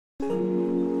Just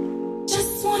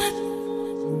wanna,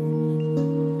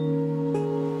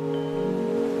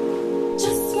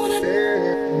 just wanna,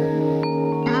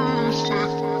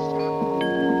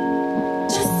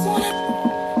 just wanna,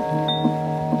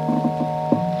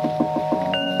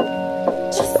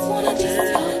 just wanna be your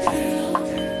girl.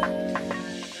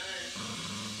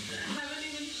 Haven't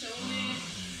even shown it,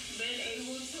 been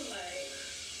able to like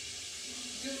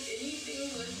do anything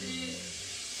with it,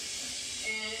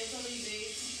 and it's only day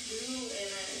 2, and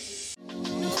I just.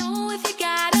 Know if you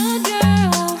got a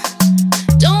girl,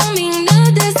 don't mean no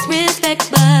disrespect,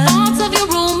 but thoughts of you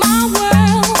rule my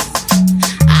world.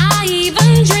 I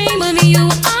even dream of you,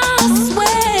 I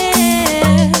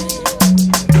swear.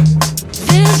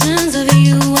 Visions of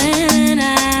you and I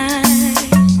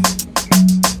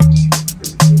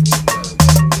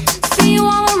see you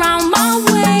all around my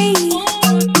way.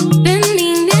 Been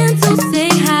meaning to say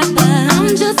hi, but I'm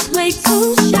just way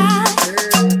too shy.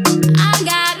 I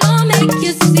gotta make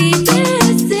you see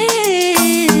this is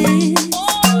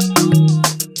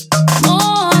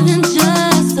more than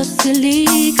just a silly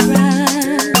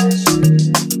crush.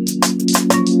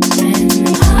 And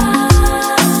I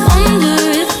wonder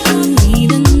if you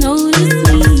even notice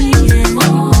me.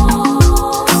 And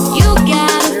you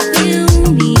gotta feel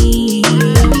me.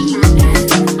 And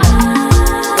I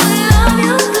love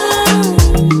you, girl.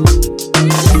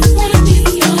 Just wanna be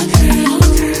your girl.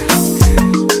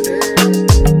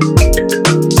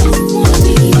 Just wanna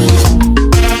be your.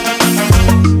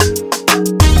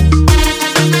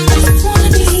 Just wanna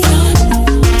be your.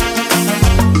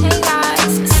 Hey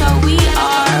guys, so we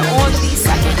are on the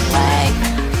second leg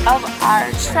of our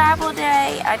travel day.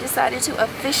 I decided to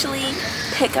officially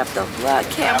pick up the vlog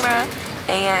camera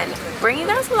and bring you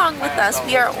guys along with us.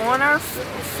 We are on our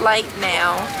flight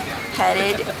now,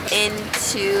 headed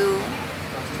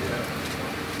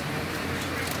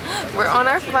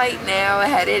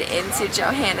into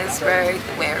Johannesburg,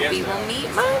 where we will meet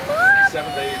my mom.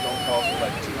 7 days don't cost me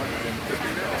like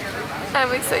 $250.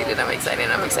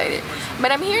 I'm excited.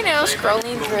 But I'm here now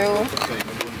scrolling through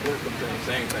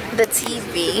the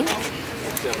TV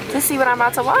to see what I'm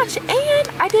about to watch, and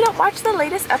I didn't watch the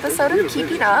latest episode of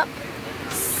Keeping Up,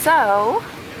 so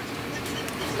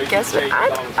guess what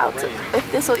I'm about to, if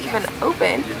this will even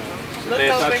open. Look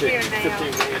over here now.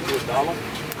 15 million to $1,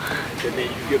 and then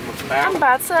you give them a I'm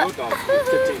about to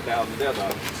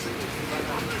 $15,000.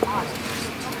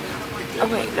 oh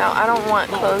wait, no, I don't want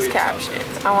closed captions.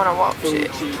 I want to watch Food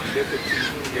it. cheap, liquor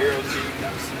cheap, girl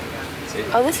cheap.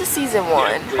 Oh, this is season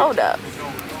 1. Hold up.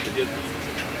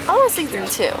 Oh, it's season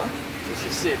 2. It's a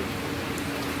city.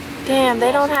 Damn,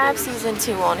 they don't have season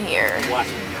 2 on here. Watch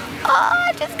it. Oh,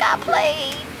 I just got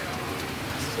played.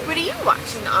 What are you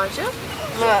watching, Aja?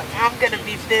 Look, I'm gonna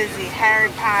be busy. Harry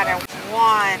Potter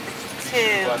 1,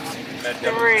 2,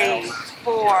 3,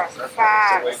 4,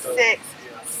 5, 6,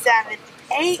 7,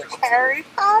 8 Harry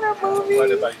Potter movies.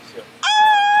 What about yourself?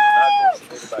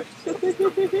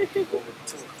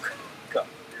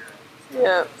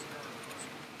 Yeah.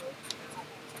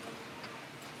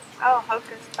 Oh,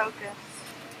 hocus pocus.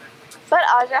 But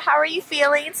Aja, how are you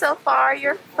feeling so far?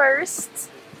 Your first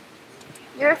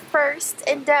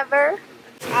endeavor?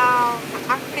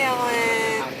 I'm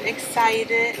feeling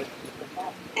excited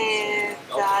and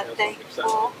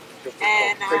thankful,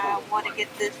 and I want to get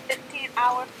this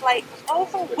 15-hour flight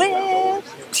over with.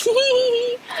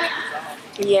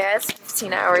 Yes,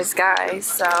 15 hours, guys.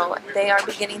 So they are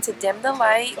beginning to dim the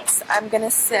lights. I'm gonna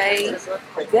say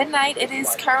good night. It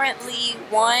is currently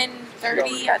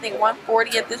 1:30, I think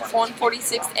 1:40 at this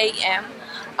 1:46 a.m.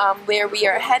 Where we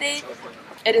are headed.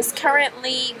 It is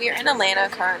currently, we are in Atlanta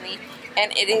currently,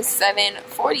 and it is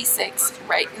 7:46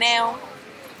 right now.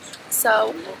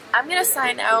 So I'm gonna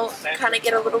sign out, kind of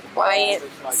get a little quiet,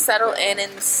 settle in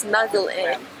and snuggle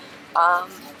in,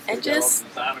 and just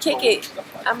kick it.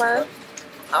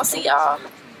 I'll see y'all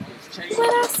when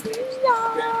I see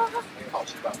y'all.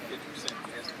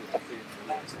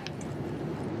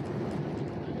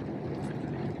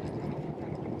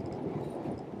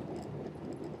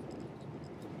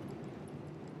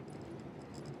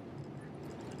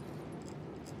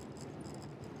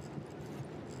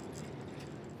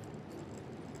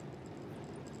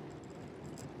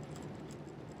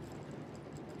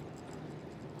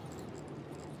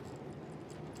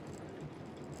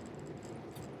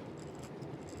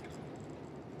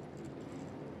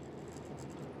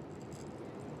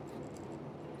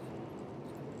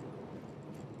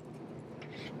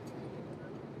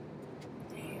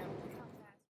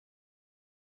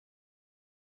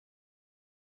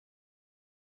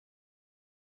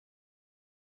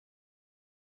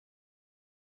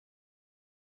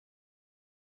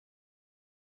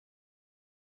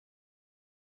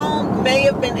 may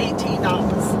have been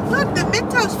 $18. Look, the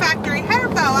Mentos Factory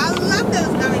Haribo. I love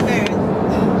those gummy bears.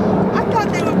 I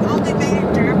thought they were only made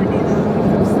in Germany though.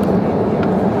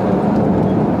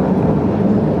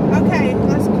 Okay,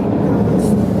 let's keep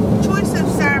going. Choice of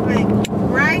serving: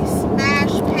 rice,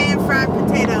 mashed, pan-fried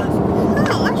potatoes.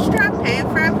 Oh, let's try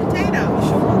pan-fried potatoes.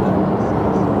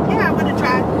 Yeah, I want to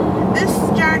try. This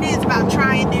journey is about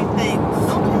trying new things.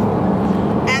 Okay.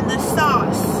 And the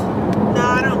sauce. No,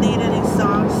 I don't need any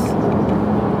sauce.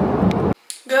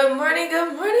 Good morning,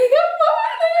 good morning, good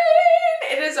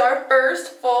morning! It is our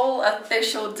first full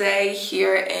official day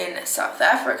here in South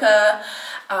Africa.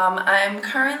 I'm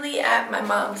currently at my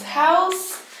mom's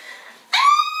house.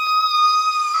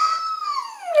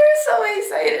 We're so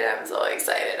excited, I'm so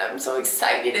excited, I'm so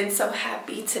excited and so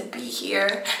happy to be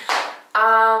here.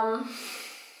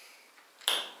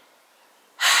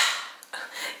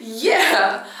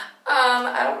 Yeah.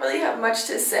 I don't really have much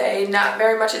to say. Not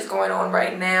very much is going on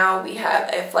right now. We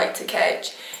have a flight to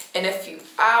catch in a few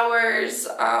hours.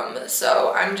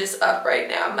 So I'm just up right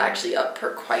now. I'm actually up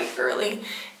quite early.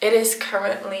 It is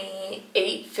currently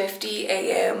 8:50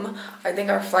 a.m. I think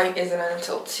our flight isn't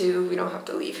until 2. We don't have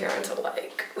to leave here until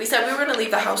we said we were going to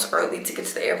leave the house early to get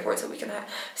to the airport so we can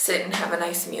sit and have a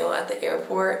nice meal at the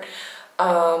airport.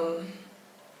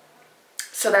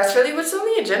 So that's really what's on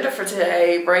the agenda for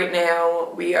today. Right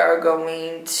now, we are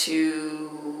going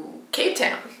to Cape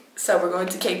Town. So we're going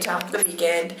to Cape Town for the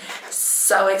weekend.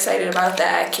 So excited about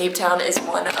that. Cape Town is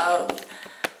one of...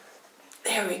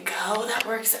 There we go. That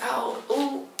works out.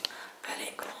 Ooh, that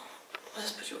angle.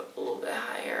 Let's put you up a little bit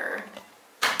higher.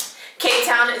 Cape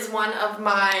Town is one of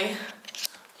my...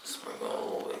 Let's bring it a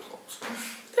little bit closer.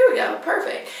 There we go.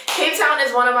 Perfect. Cape Town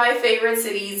is one of my favorite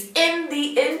cities in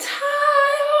the entire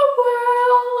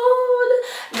world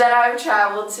that I've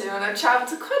traveled to, and I've traveled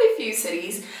to quite a few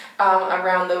cities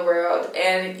around the world,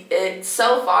 and it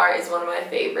so far is one of my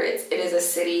favorites. It is a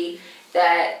city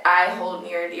that I hold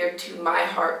near and dear to my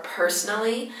heart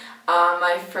personally.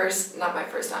 My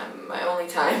only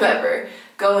time ever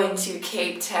going to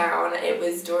Cape Town. It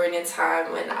was during a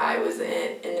time when I was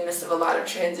in the midst of a lot of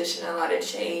transition, a lot of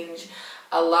change,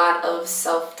 a lot of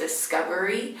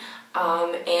self-discovery.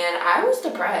 And I was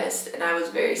depressed, and I was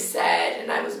very sad,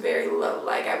 and I was very low.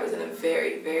 Like, I was in a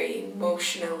very, very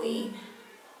emotionally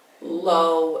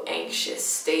low, anxious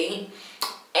state.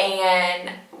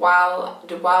 And while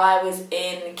I was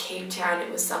in Cape Town,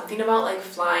 it was something about like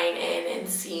flying in and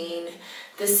seeing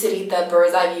the city, the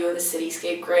bird's eye view of the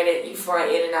cityscape. Granted, you fly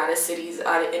in and out of cities, in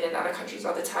and out of countries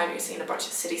all the time. You're seeing a bunch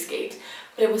of cityscapes,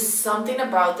 but it was something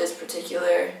about this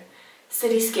particular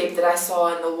cityscape that I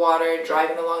saw in the water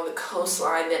driving along the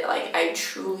coastline that like I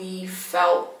truly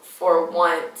felt for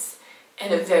once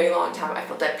in a very long time. I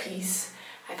felt at peace,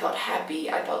 I felt happy,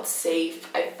 I felt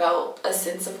safe, I felt a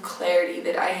sense of clarity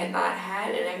that I had not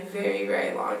had in a very,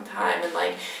 very long time. And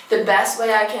like the best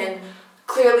way I can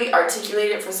clearly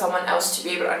articulate it for someone else to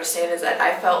be able to understand is that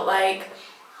I felt like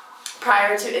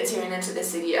prior to entering into the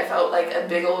city, I felt like a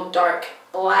big old dark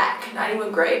black, not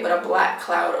even gray, but a black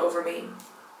cloud over me.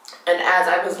 And as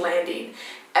I was landing,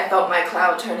 I felt my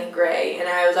cloud turning gray. And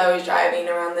as I was driving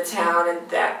around the town and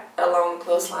that along the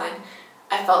coastline,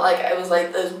 I felt like I was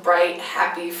like those bright,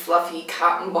 happy, fluffy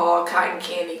cotton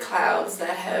candy clouds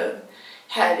that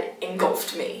had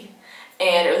engulfed me.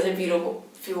 And it was a beautiful,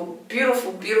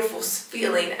 beautiful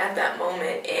feeling at that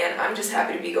moment. And I'm just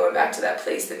happy to be going back to that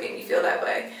place that made me feel that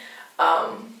way.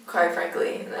 Quite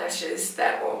frankly, and that's just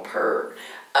that one per.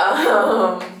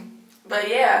 But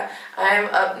yeah, I'm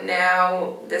up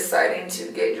now deciding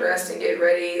to get dressed and get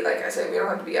ready. Like I said, we don't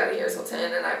have to be out of here till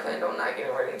 10, and I planned on not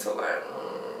getting ready until like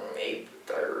 8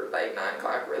 or like 9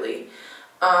 o'clock really.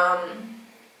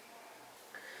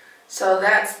 So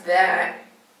that's that.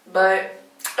 But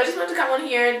I just wanted to come on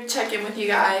here and check in with you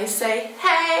guys, say,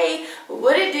 hey,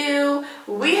 what it do?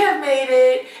 We have made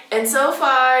it, and so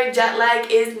far jet lag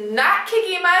is not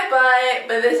kicking my butt,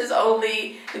 but this is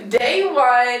only day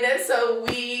 1, so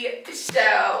we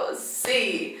shall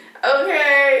see.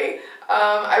 Okay,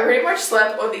 I pretty much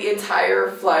slept on the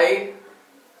entire flight,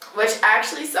 which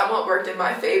actually somewhat worked in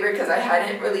my favor because I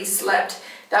hadn't really slept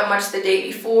that much the day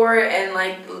before, and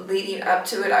like leading up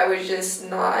to it I was just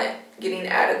not getting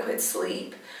adequate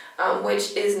sleep,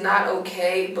 which is not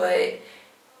okay. But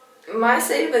my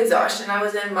state of exhaustion I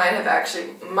was in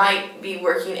might be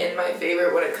working in my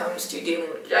favor when it comes to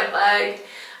dealing with jet lag,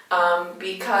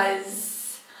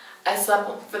 because I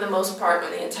slept for the most part on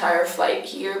the entire flight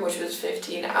here, which was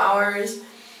 15 hours.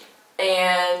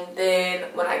 And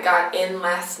then when I got in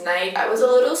last night, I was a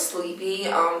little sleepy.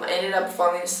 I ended up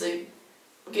falling asleep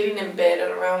getting in bed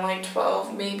at around like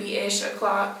 12 maybe-ish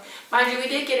o'clock. Mind you, we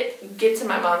did get to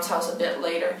my mom's house a bit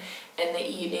later in the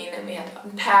evening, and we had to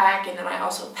unpack, and then I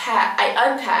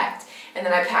unpacked, and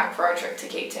then I packed for our trip to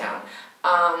Cape Town.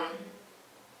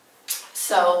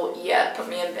 So yeah, put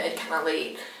me in bed kind of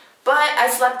late. But I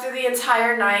slept through the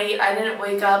entire night. I didn't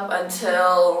wake up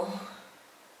until,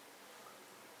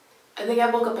 I think I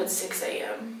woke up at 6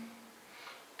 a.m.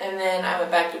 And then I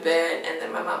went back to bed, and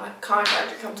then my mom had a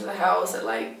contractor come to the house at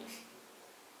like,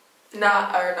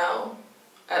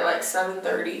 at like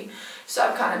 7:30. So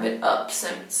I've kind of been up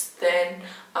since then.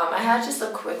 I had just a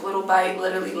quick little bite,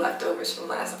 literally leftovers from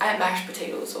last. I had mashed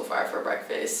potatoes so far for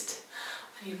breakfast.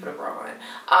 I need to put a bra on.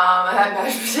 I had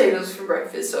mashed potatoes for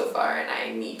breakfast so far, and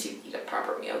I need to eat a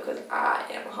proper meal because I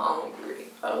am hungry.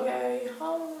 Okay,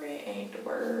 hungry ain't the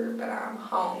word, but I'm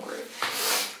hungry.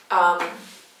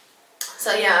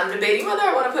 So yeah, I'm debating whether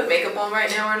I want to put makeup on right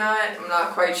now or not. I'm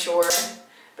not quite sure,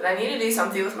 but I need to do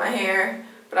something with my hair.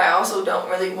 But I also don't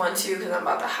really want to because I'm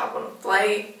about to hop on a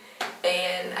flight,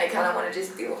 and I kind of want to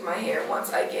just deal with my hair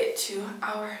once I get to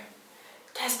our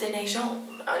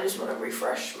destination. I just want to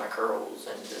refresh my curls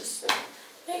and just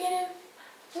make it in.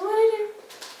 What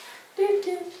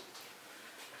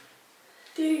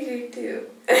do?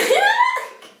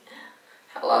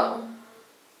 Hello.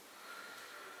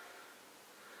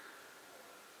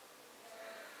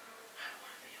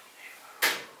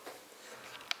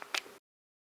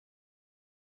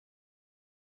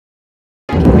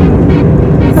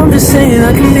 I'm just saying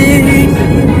I can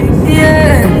be,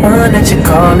 yeah, one that you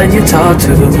call and you talk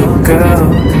to,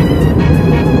 girl.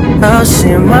 I'll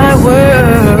share my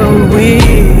world with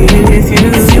you.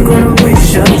 If you're gonna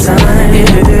waste your time,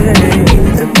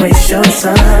 then waste your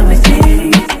time with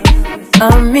me. I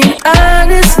mean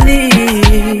honestly,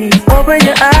 open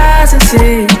your eyes and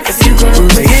see. If you're gonna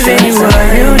give me what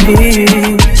you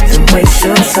need, then waste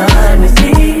your time with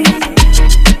me.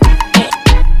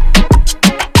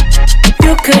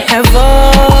 You could have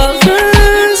all the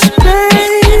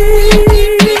space,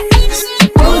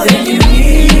 more than you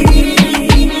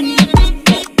need.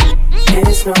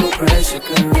 There's no pressure,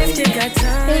 girl. If you got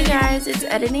time. Hey guys, it's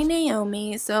Editing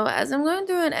Naomi. So as I'm going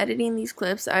through and editing these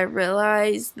clips, I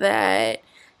realized that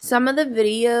some of the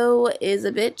video is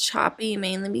a bit choppy,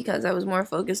 mainly because I was more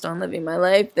focused on living my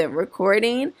life than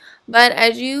recording. But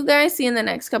as you guys see in the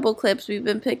next couple clips, we've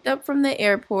been picked up from the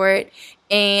airport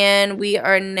and we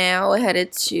are now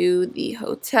headed to the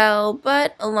hotel.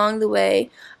 But along the way,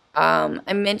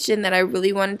 I mentioned that I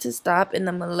really wanted to stop in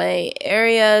the Malay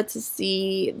area to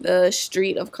see the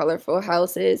street of colorful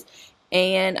houses,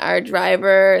 and our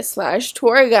driver slash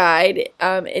tour guide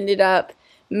ended up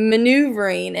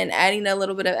maneuvering and adding a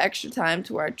little bit of extra time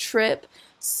to our trip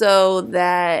so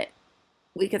that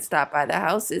we could stop by the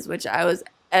houses, which I was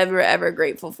ever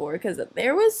grateful for, because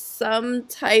there was some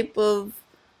type of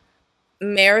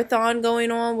marathon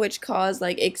going on which caused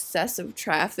like excessive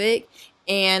traffic,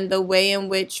 and the way in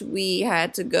which we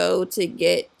had to go to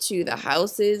get to the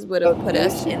houses would have put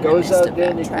us in the midst of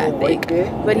that traffic.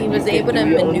 But he was able to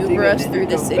maneuver us through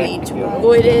the city to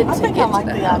avoid it, to get to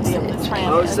the houses.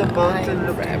 How's the mountain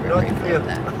looking? Not clear.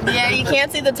 Yeah, you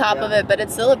can't see the top of it, but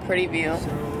it's still a pretty view.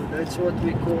 So that's what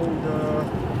we call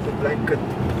the blanket.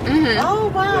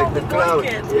 Oh wow, Like the the cloud.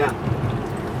 blanket. Yeah.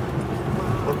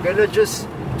 I'm gonna just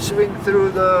swing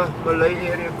through the Malay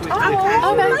area quickly.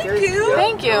 Oh, okay. thank you. Yeah,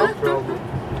 Thank you. No problem.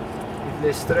 If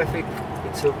there's traffic,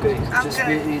 it's okay. Just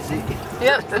be easy.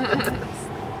 Yep.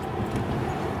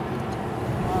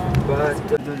 But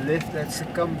to the left, that's the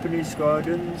company's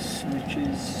gardens, which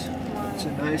is it's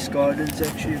a nice gardens.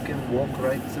 Actually, you can walk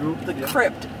right through. The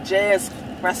Crypt Jazz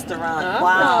Restaurant. Oh.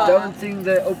 Wow. I don't think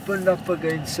they opened up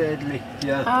again, sadly.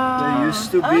 Yeah, they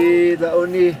used to be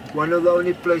one of the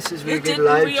only places we It get didn't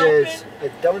live reopen? jazz. I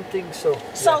don't think so.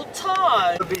 So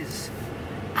Todd, Wallabies.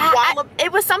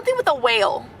 It was something with a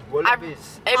whale.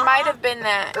 Wallabies. It might have been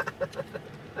that.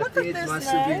 I think it this must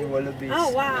have name? been wallabies. oh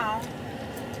wow.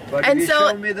 But And if you so-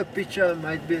 show me the picture, I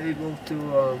might be able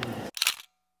to.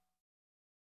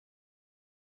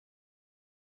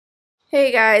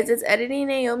 Hey guys, it's Editing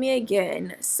Naomi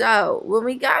again. So, when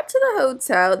we got to the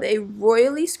hotel, they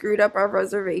royally screwed up our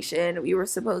reservation. We were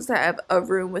supposed to have a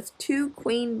room with 2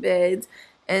 queen beds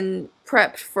and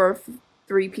prepped for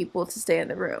 3 people to stay in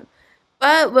the room.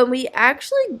 But when we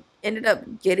actually ended up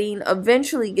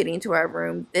eventually getting to our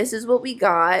room, this is what we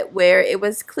got, where it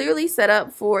was clearly set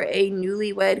up for a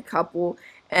newlywed couple.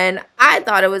 And I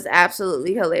thought it was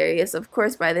absolutely hilarious. Of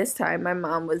course, by this time, my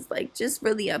mom was like just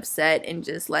really upset and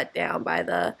just let down by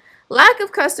the lack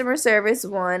of customer service,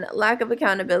 1, lack of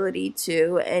accountability,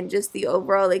 2, and just the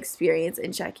overall experience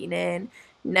in checking in.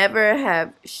 Never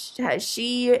has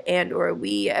she and or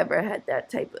we ever had that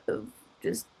type of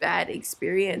just bad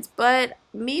experience. But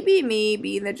me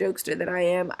being the jokester that I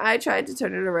am, I tried to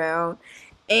turn it around.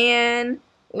 And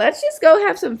let's just go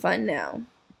have some fun now.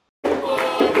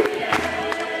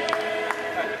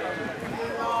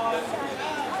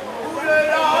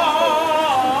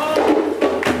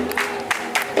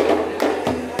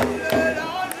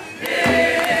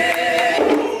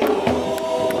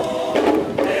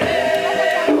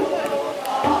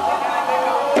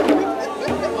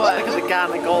 Look at the guy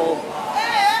in the gold.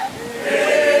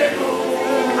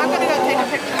 I'm gonna go take a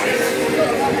picture.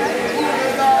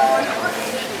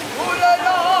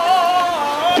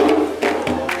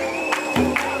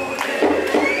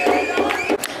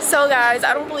 So guys,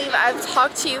 I don't believe I've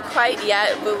talked to you quite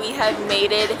yet, but we have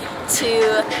made it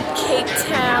to Cape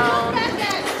Town.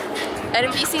 And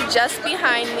if you see just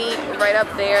behind me, right up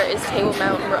there is Table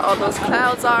Mountain where all those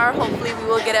clouds are. Hopefully we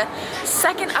will get a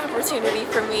second opportunity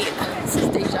for me, this is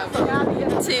deja vu,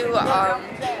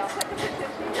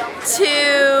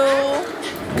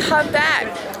 to come back.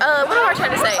 What am I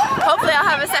trying to say? Hopefully I'll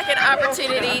have a second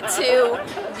opportunity to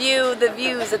view the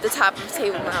views at the top of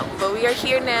Table Mountain. But we are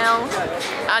here now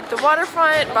at the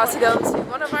waterfront, about to go to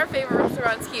one of our favorite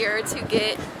restaurants here to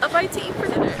get a bite to eat for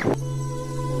dinner.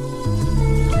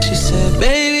 She said,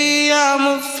 baby,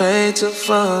 I'm afraid to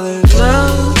fall in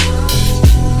love.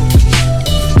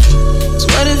 So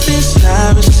what if it's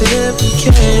not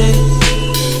reciprocated?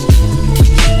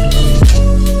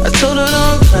 I told her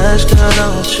don't rush, girl,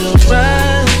 don't you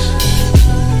rush.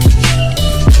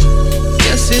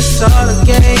 Guess it's all a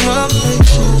game of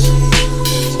patience.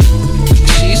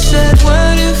 She said,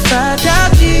 what if I die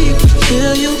deep?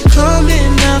 Will you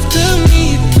coming after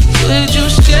me? Would you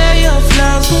share your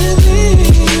flowers with me?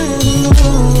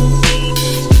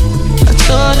 I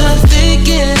told her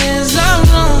thinking is I'm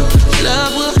wrong.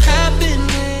 Love will happen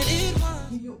when it wants.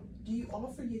 Do you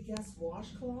offer your guests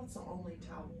washcloths or only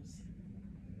towels?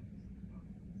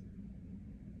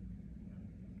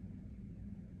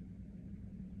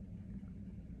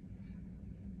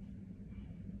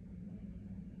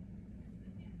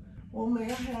 Well,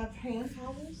 may I have hand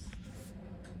towels?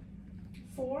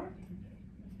 4?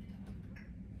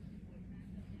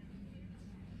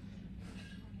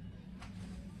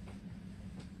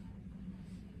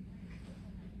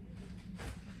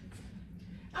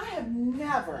 I have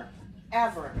never,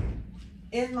 ever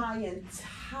in my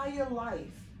entire life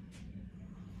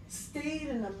stayed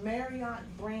in a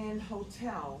Marriott brand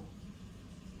hotel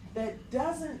that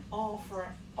doesn't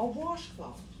offer a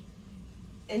washcloth.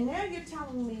 And now you're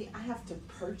telling me I have to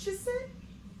purchase it?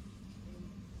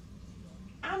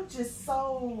 I'm just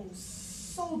so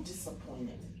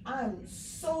disappointed. I'm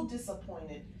so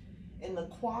disappointed in the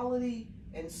quality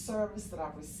and service that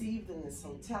I've received in this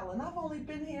hotel. And I've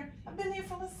been here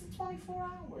for less than 24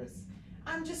 hours.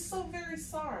 I'm just so very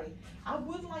sorry. I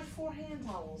would like 4 hand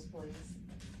towels, please.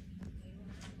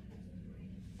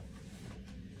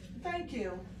 Thank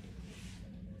you.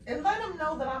 And let them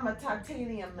know that I'm a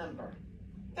titanium member.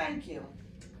 Thank you.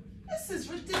 This is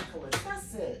ridiculous.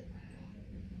 That's it.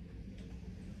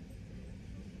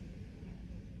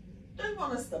 They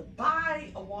want us to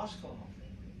buy a washcloth.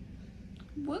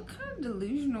 What kind of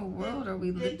delusional world are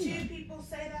we living in? Did 2 people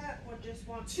say that, or just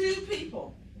one? 2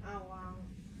 people. Oh wow.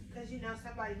 Because you know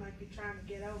somebody might be trying to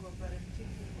get over, but if 2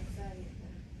 people say it,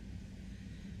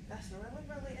 that's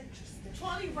really interesting.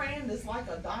 20 rand is like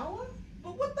 $1,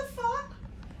 but what the fuck?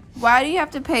 Why do you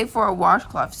have to pay for a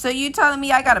washcloth? So you telling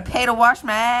me I gotta pay to wash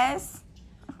my ass?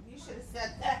 You should have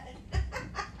said that.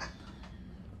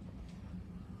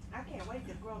 I can't wait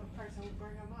to grow the person who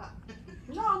bring them up.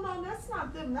 No, that's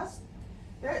not them.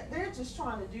 They're just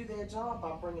trying to do their job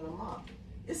by bringing them up.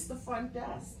 It's the front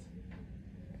desk.